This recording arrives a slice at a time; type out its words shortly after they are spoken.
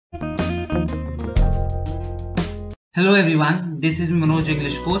Hello everyone, this is Manoj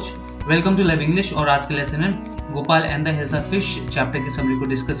English coach. Welcome to love English. और आज के lesson में Gopal and the hilsa fish chapter की समरी को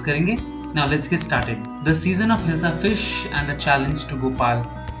डिस्कस करेंगे। Now let's get started. The season of hilsa fish and the challenge to Gopal.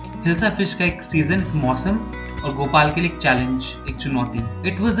 Hilsa fish का एक season, मौसम, और गोपाल के लिए एक चैलेंज, एक चुनौती।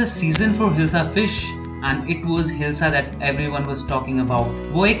 It was the season for hilsa fish and it was hilsa that everyone was talking about.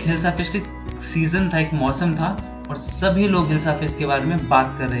 वो एक हिल्सा फिश का सीजन था, एक मौसम था, और सभी लोग हिल्सा फिश के बारे में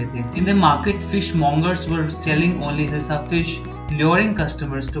बात कर रहे थे। In the market fish mongers were selling only hilsa fish, luring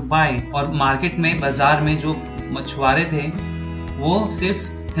customers to bye. और मार्केट में, बाजार में जो मछुआरे थे वो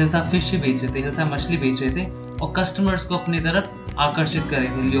सिर्फ हिल्सा फिश ही बेच रहे थे, हिल्सा मछली बेच रहे थे, और कस्टमर्स को अपनी तरफ आकर्षित कर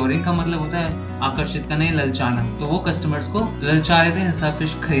रहे थे। ल्योरिंग का मतलब होता है आकर्षित करना, ललचाना। तो वो कस्टमर्स को ललचा रहे थे हिल्सा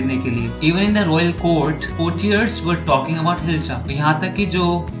फिश खरीदने के लिए। Even in the royal court, courtiers were talking about hilsa. यहाँ तक कि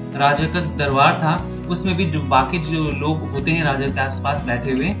जो राजा का दरबार था उसमें भी जो बाकी जो लोग होते हैं राजा के आसपास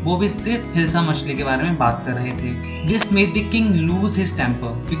बैठे हुए, वो भी सिर्फ हिल्सा मछली के बारे में बात कर रहे थे। This made the king lose his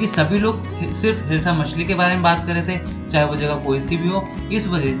temper, क्योंकि सभी लोग सिर्फ हिल्सा मछली के बारे में बात कर रहे थे, चाहे वो जगह कोई सी भी हो। इस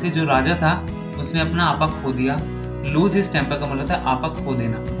वजह से जो राजा था उसने अपना आपा खो दिया। लूज हिज टेम्पर का मतलब था आपा खो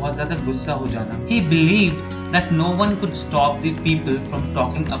देना, बहुत ज्यादा गुस्सा हो जाना। He believed that no one could stop the people from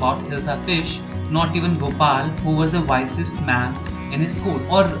talking about Hilsa fish, not even Gopal, who was the wisest man in his court.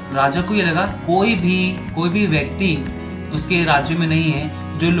 और राजा को ये लगा कोई भी व्यक्ति उसके राज्य में नहीं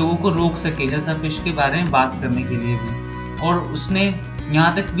है जो लोगों को रोक सके हिल्सा फिश के बारे में बात करने के लिए भी। और उसने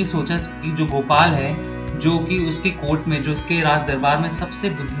यहाँ तक भी सोचा कि जो गोपाल है, जो कि उसके कोर्ट में, जो उसके राज दरबार में सबसे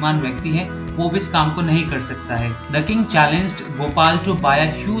बुद्धिमान व्यक्ति है, वो भी इस काम को नहीं कर सकता है। The king challenged Gopal to bye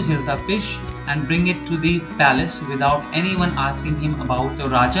a huge hilsa fish and bring it to the palace without anyone asking him about। तो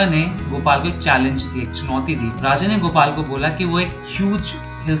राजा ने गोपाल को एक चैलेंज दी, एक चुनौती दी। राजा ने गोपाल को बोला कि वो एक ह्यूज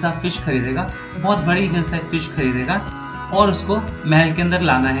हिल्सा फिश खरीदेगा, बहुत बड़ी हिल्सा फिश खरीदेगा, और उसको महल के अंदर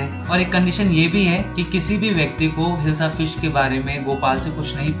लाना है। और एक कंडीशन ये भी है कि किसी भी व्यक्ति को हिल्सा फिश के बारे में गोपाल से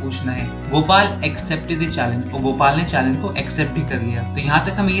कुछ नहीं पूछना है। गोपाल एक्सेप्टेड द चैलेंज, और गोपाल ने चैलेंज को एक्सेप्ट भी कर लिया। तो यहाँ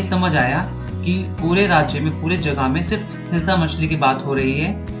तक हमें ये समझ आया कि पूरे राज्य में, पूरे जगह में सिर्फ हिल्सा मछली की बात हो रही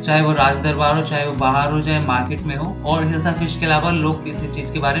है, चाहे वो राज दरबार हो, चाहे वो बाहर हो, चाहे मार्केट में हो, और हिल्सा फिश के अलावा लोग किसी चीज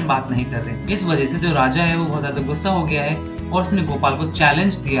के बारे में बात नहीं कर रहे। इस वजह से जो राजा है वो बहुत ज्यादा गुस्सा हो गया है, और उसने गोपाल को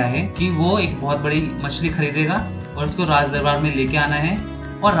चैलेंज दिया है कि वो एक बहुत बड़ी मछली खरीदेगा और उसको राज दरबार में लेके आना है,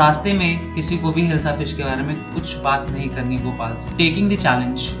 और रास्ते में किसी को भी हिल्सा फिश के बारे में कुछ बात नहीं करनी गोपाल से। टेकिंग द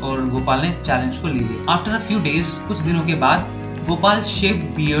चैलेंज, और गोपाल ने चैलेंज को ले लिया। आफ्टर अ फ्यू डेज, कुछ दिनों के बाद, Gopal shaved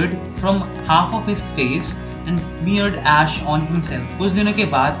beard from half of his face and smeared ash on himself। कुछ दिनों के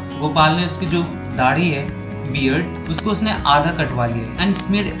बाद गोपाल ने उसकी जो दाढ़ी है, बियर्ड, उसको उसने आधा कटवा लिया। And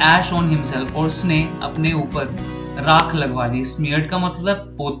smeared ash on himself, और उसने अपने ऊपर राख लगवा ली। smeared का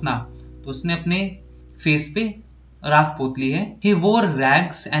मतलब पोतना, तो उसने अपने फेस पे राख पोत ली है। He wore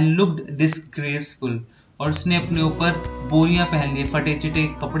rags and looked disgraceful, और उसने अपने ऊपर बोरियां पहन ली, फटे चिटे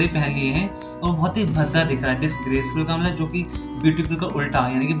कपड़े पहन लिए हैं, और बहुत ही भद्दा दिख रहा है। डिसग्रेसफुल का मतलब जो कि ब्यूटीफुल का उल्टा,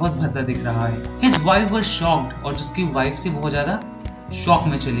 यानी कि बहुत भद्दा दिख रहा है। His wife was shocked, और जिसकी वाइफ थी बहुत ज्यादा शॉक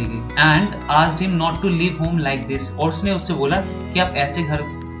में चली गई। And asked him not to leave home like this, और उसने उससे बोला कि आप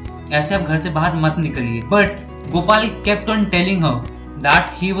ऐसे आप घर से बाहर मत निकलिए। But Gopal kept on telling her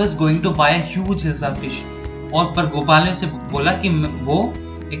that he was going to buy a huge hilsa fish, और पर गोपाल ने उसे बोला कि वो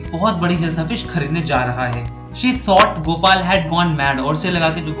एक बहुत बड़ी हिल्सा फिश खरीदने जा रहा है। She thought Gopal had gone mad, और उसे लगा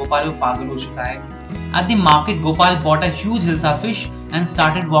कि जो गोपाल वो पागल हो चुका है। At the market, Gopal bought a huge hilsa fish and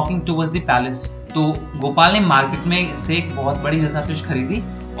started walking towards the palace। तो गोपाल ने मार्केट में से एक बहुत बड़ी हिल्सा फिश खरीदी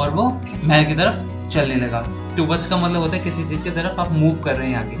और वो महल की तरफ चलने लगा। Towards का मतलब होता है किसी चीज की तरफ आप मूव कर रहे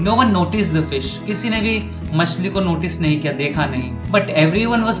हैं आगे। No one noticed the fish, किसी ने भी मछली को नोटिस नहीं किया, देखा नहीं। But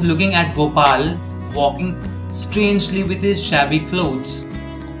everyone was looking at Gopal walking strangely with his shabby clothes।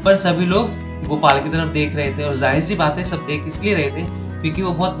 पर सभी लोग गोपाल की तरफ देख रहे थे, और जाहिर सी बात है सब देख इसलिए रहे थे क्योंकि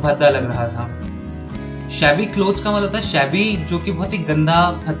वो बहुत भद्दा लग रहा था। शैबी क्लोथ्स का मतलब था शैबी, जो कि बहुत ही गंदा,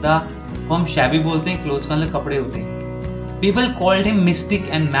 भद्दा, वो हम शैबी बोलते हैं। क्लोथ्स का मतलब कपड़े होते हैं। People called him mystic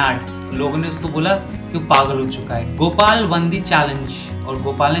and mad, लोगों ने उसको बोला कि वो पागल हो चुका है। गोपाल वन द चैलेंज, और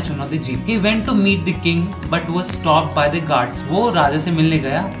गोपाल ने चुनौती जीती। He went to meet the king but was stopped by the guards। वो राजा से मिलने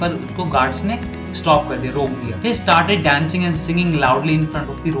गया पर उसको गार्ड्स ने स्टॉप कर दिया, रोक दिया। He started dancing and singing loudly in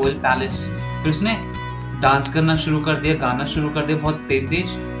front of the royal palace। फिर उसने डांस करना शुरू कर दिया, गाना शुरू कर दिया बहुत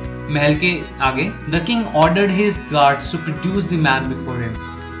तेज महल के आगे। The king ordered his guards to produce the man before him।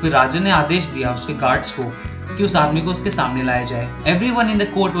 फिर राजा ने आदेश दिया उसके गार्ड्स को कि उस आदमी को उसके सामने लाया जाए। Everyone in the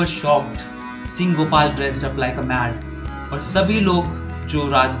court was shocked seeing Gopal dressed up like a mad। और सभी लोग जो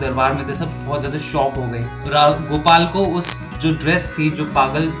राज दरबार में थे सब बहुत ज्यादा शॉक हो गए। गोपाल को उस जो ड्रेस थी, जो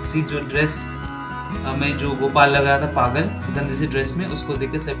पागल सी जो ड्रेस में जो गोपाल लग रहा था पागल गंदी सी ड्रेस में, उसको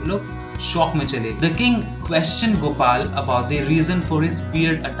देखकर सभी लोग शॉक में चले। The king question Gopal about the reason for his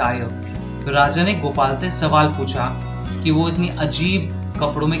weird attire. तो राजा ने गोपाल से सवाल पूछा कि वो इतनी अजीब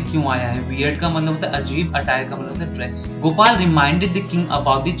कपड़ों में क्यों आया है। वियर्ड का मतलब होता है अजीब, अटायर का मतलब होता है dress. Gopal reminded the king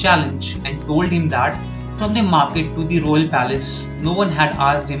about the challenge and told him that from the market to the royal palace no one had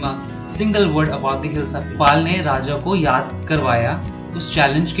asked him a single word about the hilsa. Gopal ने राजा को याद करवाया उस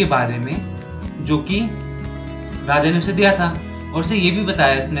चैलेंज के बारे में जो कि राजा ने उसे दिया था, और उसे ये भी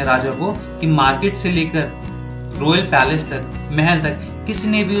बताया उसने राजा को कि मार्केट से लेकर रॉयल पैलेस तक, महल तक, किसी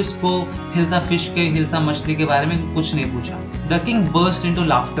ने भी उसको हिल्सा फिश के, हिल्सा मछली के बारे में कुछ नहीं पूछा। The king burst into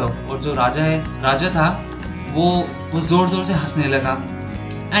laughter. और जो राजा था वो जोर जोर से हंसने लगा।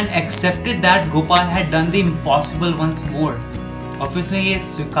 And accepted that Gopal had done the impossible once more. और फिर उसने ये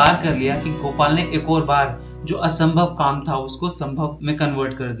स्वीकार कर लिया कि गोपाल ने एक और बार जो असंभव काम था उसको संभव में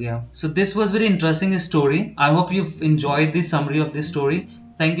कन्वर्ट कर दिया। So this was very interesting story. I hope you enjoyed the summary of this story.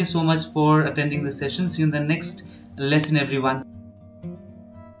 Thank you so much for attending this session. C you in the next lesson everyone.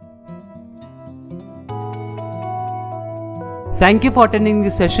 Thank you for attending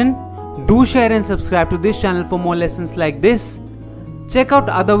this session. Do share and subscribe to this channel for more lessons like this. Check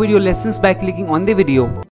out other video lessons by clicking on the video.